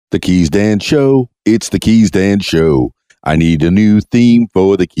The KeysDAN Show. It's the KeysDAN Show. I need a new theme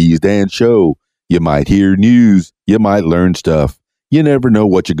for the KeysDAN Show. You might hear news. You might learn stuff. You never know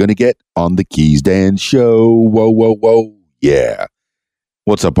what you're going to get on the KeysDAN Show. Whoa, whoa, whoa. Yeah.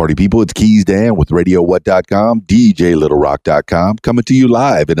 What's up, party people? It's KeysDAN with RadioWhat.com, DJLittleRock.com, coming to you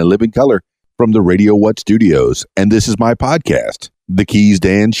live in a living color from the Radio What studios. And this is my podcast, The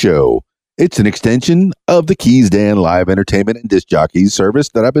KeysDAN Show. It's an extension of the KeysDAN live entertainment and disc jockeys service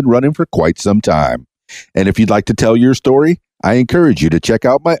that I've been running for quite some time. And if you'd like to tell your story, I encourage you to check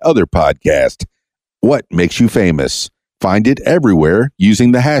out my other podcast, What Makes You Famous. Find it everywhere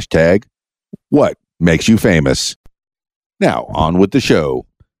using the hashtag What Makes You Famous. Now, on with the show.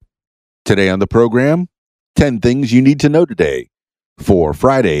 Today on the program, 10 things you need to know today for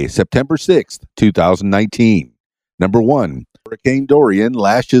Friday, September 6th, 2019. Number 1, Hurricane Dorian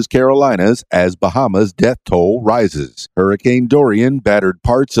lashes Carolinas as Bahamas' death toll rises. Hurricane Dorian battered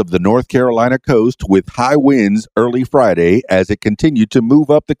parts of the North Carolina coast with high winds early Friday as it continued to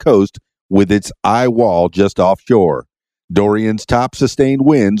move up the coast with its eye wall just offshore. Dorian's top sustained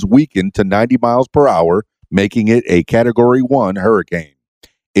winds weakened to 90 miles per hour, making it a Category 1 hurricane.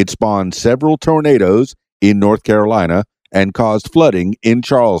 It spawned several tornadoes in North Carolina and caused flooding in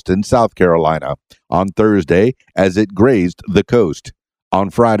Charleston, South Carolina, on Thursday as it grazed the coast. On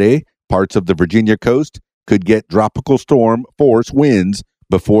Friday, parts of the Virginia coast could get tropical storm force winds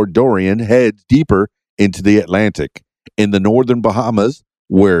before Dorian heads deeper into the Atlantic. In the northern Bahamas,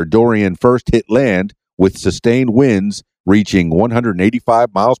 where Dorian first hit land with sustained winds reaching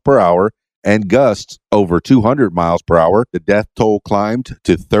 185 miles per hour and gusts over 200 miles per hour, the death toll climbed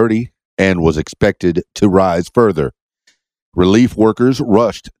to 30 and was expected to rise further. Relief workers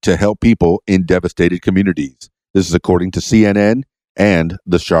rushed to help people in devastated communities. This is according to CNN and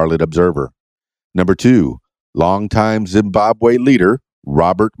the Charlotte Observer. Number 2, longtime Zimbabwe leader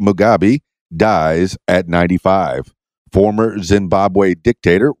Robert Mugabe dies at 95. Former Zimbabwe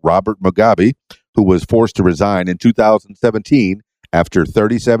dictator Robert Mugabe, who was forced to resign in 2017 after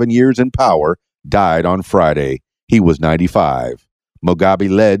 37 years in power, died on Friday. He was 95. Mugabe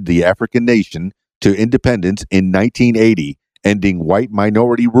led the African nation to independence in 1980, ending white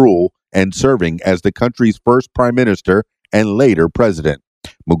minority rule and serving as the country's first prime minister and later president.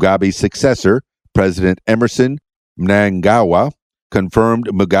 Mugabe's successor, President Emerson Mnangagwa, confirmed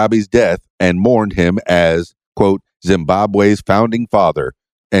Mugabe's death and mourned him as, quote, Zimbabwe's founding father,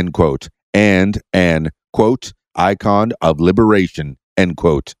 end quote, and an, quote, icon of liberation, end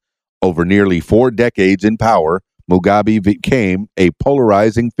quote. Over nearly 4 decades in power, Mugabe became a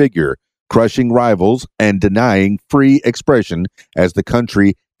polarizing figure, crushing rivals and denying free expression as the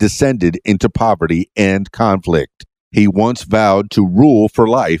country descended into poverty and conflict. He once vowed to rule for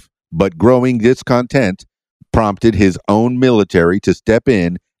life, but growing discontent prompted his own military to step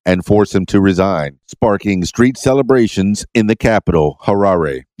in and force him to resign, sparking street celebrations in the capital,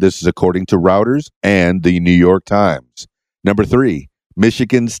 Harare. This is according to Reuters and the New York Times. Number 3,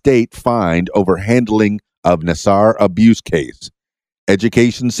 Michigan State fined over handling of Nassar abuse case.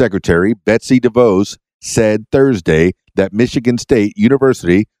 Education Secretary Betsy DeVos said Thursday that Michigan State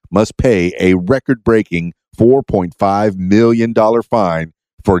University must pay a record-breaking $4.5 million fine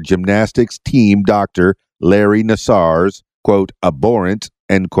for gymnastics team doctor Larry Nassar's, quote, abhorrent,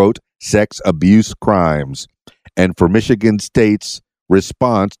 end quote, sex abuse crimes, and for Michigan State's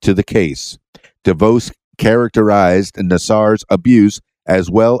response to the case. DeVos characterized Nassar's abuse as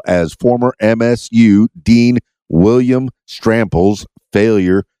well as former MSU Dean William Strample's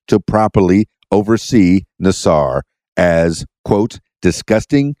failure to properly oversee Nassar as, quote,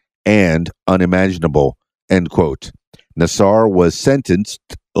 disgusting and unimaginable, end quote. Nassar was sentenced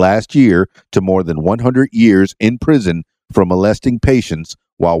last year to more than 100 years in prison for molesting patients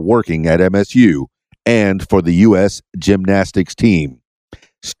while working at MSU and for the U.S. gymnastics team.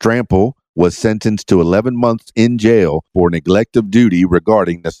 Strample was sentenced to 11 months in jail for neglect of duty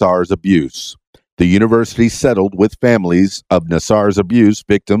regarding Nassar's abuse. The university settled with families of Nassar's abuse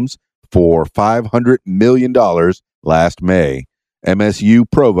victims for $500 million last May. MSU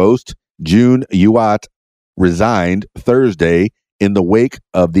Provost June Uat resigned Thursday in the wake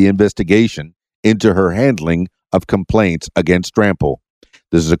of the investigation into her handling of complaints against Strample.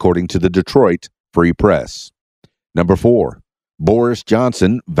 This is according to the Detroit Free Press. Number 4, Boris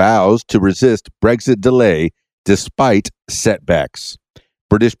Johnson vows to resist Brexit delay despite setbacks.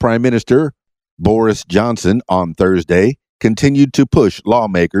 British Prime Minister Boris Johnson on Thursday continued to push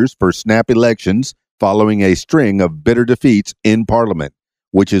lawmakers for snap elections following a string of bitter defeats in Parliament,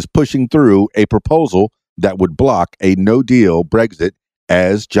 which is pushing through a proposal that would block a no-deal Brexit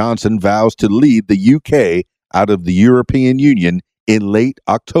as Johnson vows to lead the UK out of the European Union in late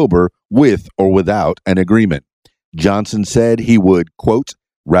October with or without an agreement. Johnson said he would, quote,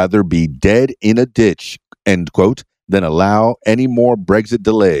 rather be dead in a ditch, end quote, than allow any more Brexit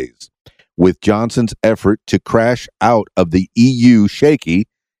delays. With Johnson's effort to crash out of the EU shaky,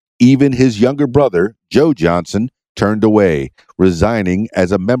 even his younger brother, Joe Johnson, turned away, resigning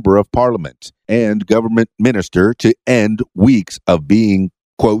as a member of parliament and government minister to end weeks of being,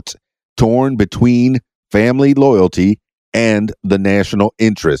 quote, torn between family loyalty and the national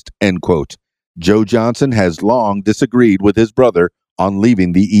interest, end quote. Joe Johnson has long disagreed with his brother on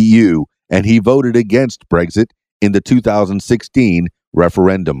leaving the EU, and he voted against Brexit in the 2016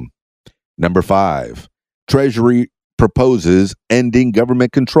 referendum. Number 5, Treasury proposes ending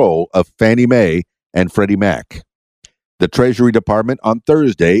government control of Fannie Mae and Freddie Mac. The Treasury Department on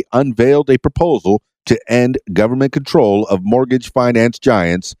Thursday unveiled a proposal to end government control of mortgage finance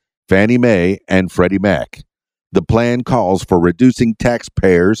giants Fannie Mae and Freddie Mac. The plan calls for reducing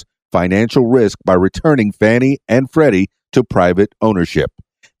taxpayers' financial risk by returning Fannie and Freddie to private ownership.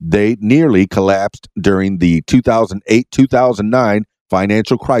 They nearly collapsed during the 2008-2009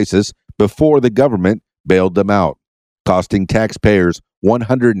 financial crisis before the government bailed them out, costing taxpayers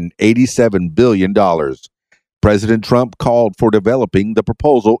 $187 billion. President Trump called for developing the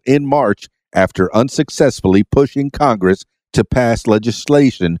proposal in March after unsuccessfully pushing Congress to pass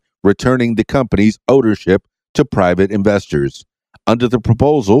legislation returning the company's ownership to private investors. Under the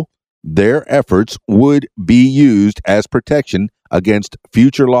proposal, their efforts would be used as protection against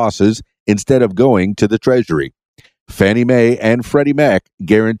future losses instead of going to the Treasury. Fannie Mae and Freddie Mac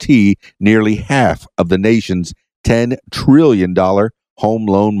guarantee nearly half of the nation's $10 trillion home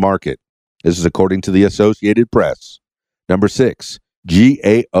loan market. This is according to the Associated Press. Number 6,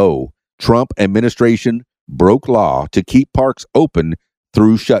 GAO. Trump administration broke law to keep parks open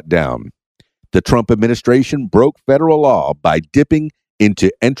through shutdown. The Trump administration broke federal law by dipping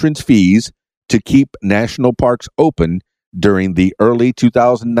into entrance fees to keep national parks open during the early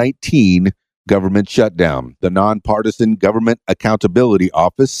 2019 government shutdown. The Nonpartisan Government Accountability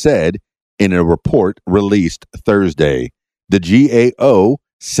Office said in a report released Thursday. The GAO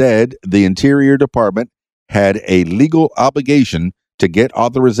said the Interior Department had a legal obligation to get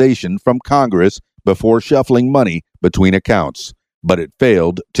authorization from Congress before shuffling money between accounts, but it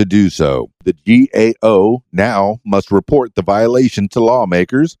failed to do so. The GAO now must report the violation to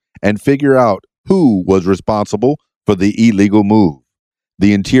lawmakers and figure out who was responsible for the illegal move.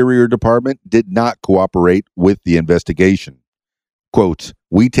 The Interior Department did not cooperate with the investigation. Quote,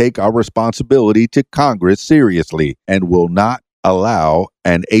 we take our responsibility to Congress seriously and will not allow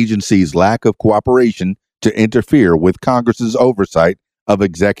an agency's lack of cooperation to interfere with Congress's oversight of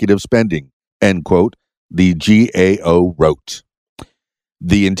executive spending, end quote, the GAO wrote.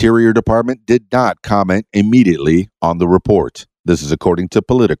 The Interior Department did not comment immediately on the report. This is according to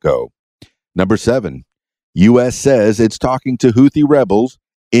Politico. Number 7, U.S. says it's talking to Houthi rebels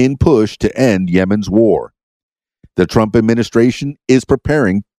in push to end Yemen's war. The Trump administration is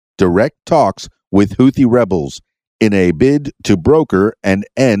preparing direct talks with Houthi rebels in a bid to broker an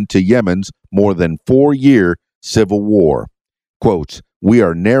end to Yemen's more than 4-year civil war. Quote, we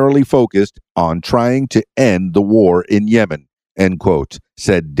are narrowly focused on trying to end the war in Yemen, end quote,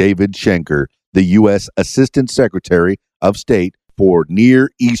 said David Schenker, the U.S. Assistant Secretary of State for Near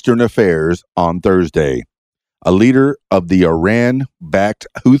Eastern Affairs on Thursday. A leader of the Iran-backed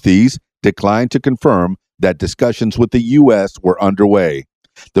Houthis declined to confirm that discussions with the U.S. were underway.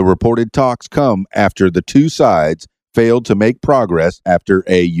 The reported talks come after the two sides failed to make progress after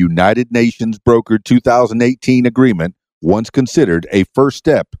a United Nations brokered 2018 agreement once considered a first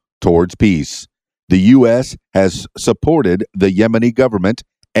step towards peace. The U.S. has supported the Yemeni government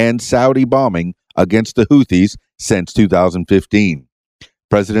and Saudi bombing against the Houthis since 2015.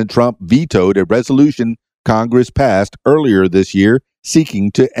 President Trump vetoed a resolution Congress passed earlier this year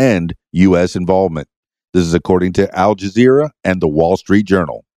seeking to end U.S. involvement. This is according to Al Jazeera and the Wall Street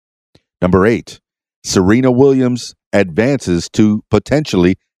Journal. Number 8, Serena Williams advances to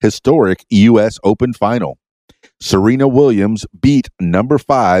potentially historic U.S. Open final. Serena Williams beat number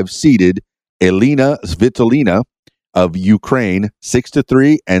 5 seeded Elina Svitolina of Ukraine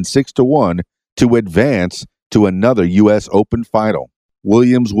 6-3 and 6-1 to advance to another U.S. Open final.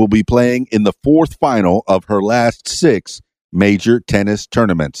 Williams will be playing in the 4th final of her last 6 major tennis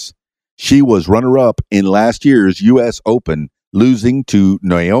tournaments. She was runner-up in last year's U.S. Open, losing to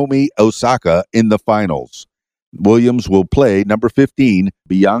Naomi Osaka in the finals. Williams will play number 15,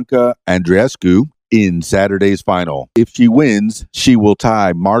 Bianca Andreescu, in Saturday's final. If she wins, she will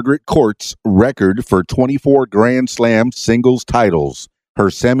tie Margaret Court's record for 24 Grand Slam singles titles. Her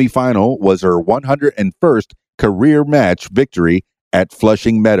semifinal was her 101st career match victory at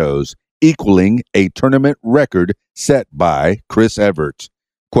Flushing Meadows, equaling a tournament record set by Chris Evert.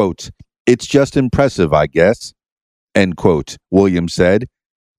 Quote, "It's just impressive, I guess," end quote, Williams said.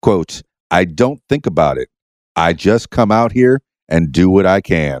 Quote, "I don't think about it. I just come out here and do what I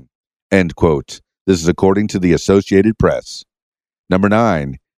can," end quote. This is according to the Associated Press. Number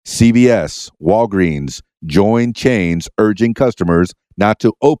 9, CVS, Walgreens join chains urging customers not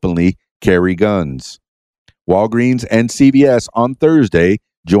to openly carry guns. Walgreens and CVS on Thursday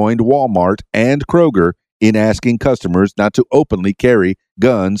joined Walmart and Kroger in asking customers not to openly carry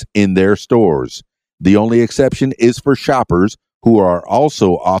guns in their stores. The only exception is for shoppers who are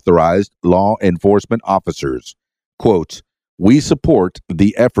also authorized law enforcement officers. Quote, "We support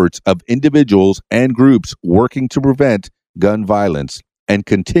the efforts of individuals and groups working to prevent gun violence and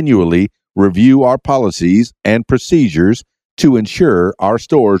continually review our policies and procedures to ensure our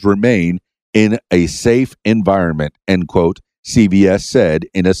stores remain in a safe environment," end quote, CVS said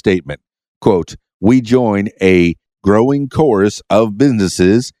in a statement. Quote, "We join a growing chorus of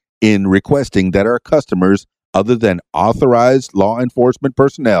businesses in requesting that our customers, other than authorized law enforcement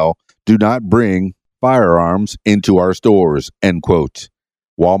personnel, do not bring firearms into our stores," end quote.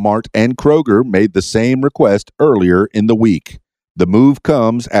 Walmart and Kroger made the same request earlier in the week. The move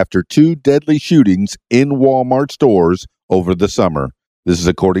comes after 2 deadly shootings in Walmart stores over the summer. This is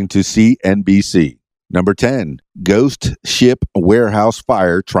according to CNBC. Number 10, ghost ship warehouse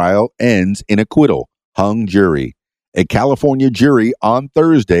fire trial ends in acquittal, hung jury. A California jury on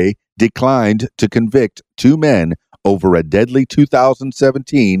Thursday declined to convict 2 men over a deadly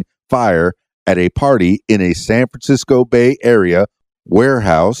 2017 fire at a party in a San Francisco Bay Area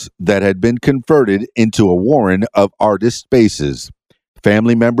warehouse that had been converted into a warren of artist spaces.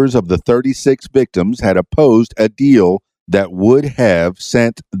 Family members of the 36 victims had opposed a deal that would have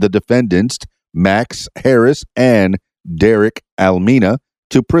sent the defendants, Max Harris and Derek Almina,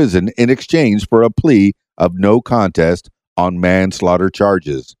 to prison in exchange for a plea of no contest on manslaughter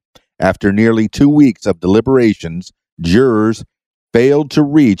charges. After nearly 2 weeks of deliberations, jurors failed to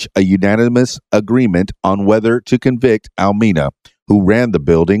reach a unanimous agreement on whether to convict Almina, who ran the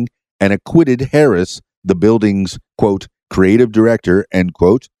building, and acquitted Harris, the building's, quote, creative director, end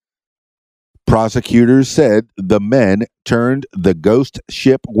quote. Prosecutors said the men turned the ghost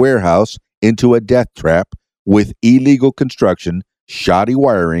ship warehouse into a death trap with illegal construction, shoddy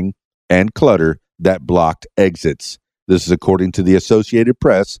wiring, and clutter that blocked exits. This is according to the Associated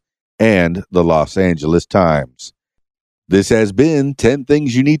Press and the Los Angeles Times. This has been 10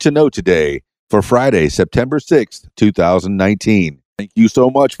 Things You Need to Know Today for Friday, September 6th, 2019. Thank you so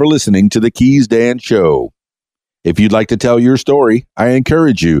much for listening to the KeysDAN Show. If you'd like to tell your story, I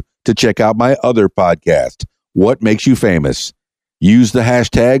encourage you to check out my other podcast, What Makes You Famous. Use the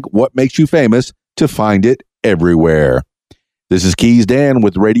hashtag WhatMakesYouFamous to find it everywhere. This is KeysDAN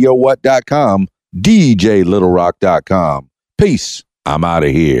with RadioWhat.com, DJLittleRock.com. Peace. I'm out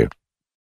of here.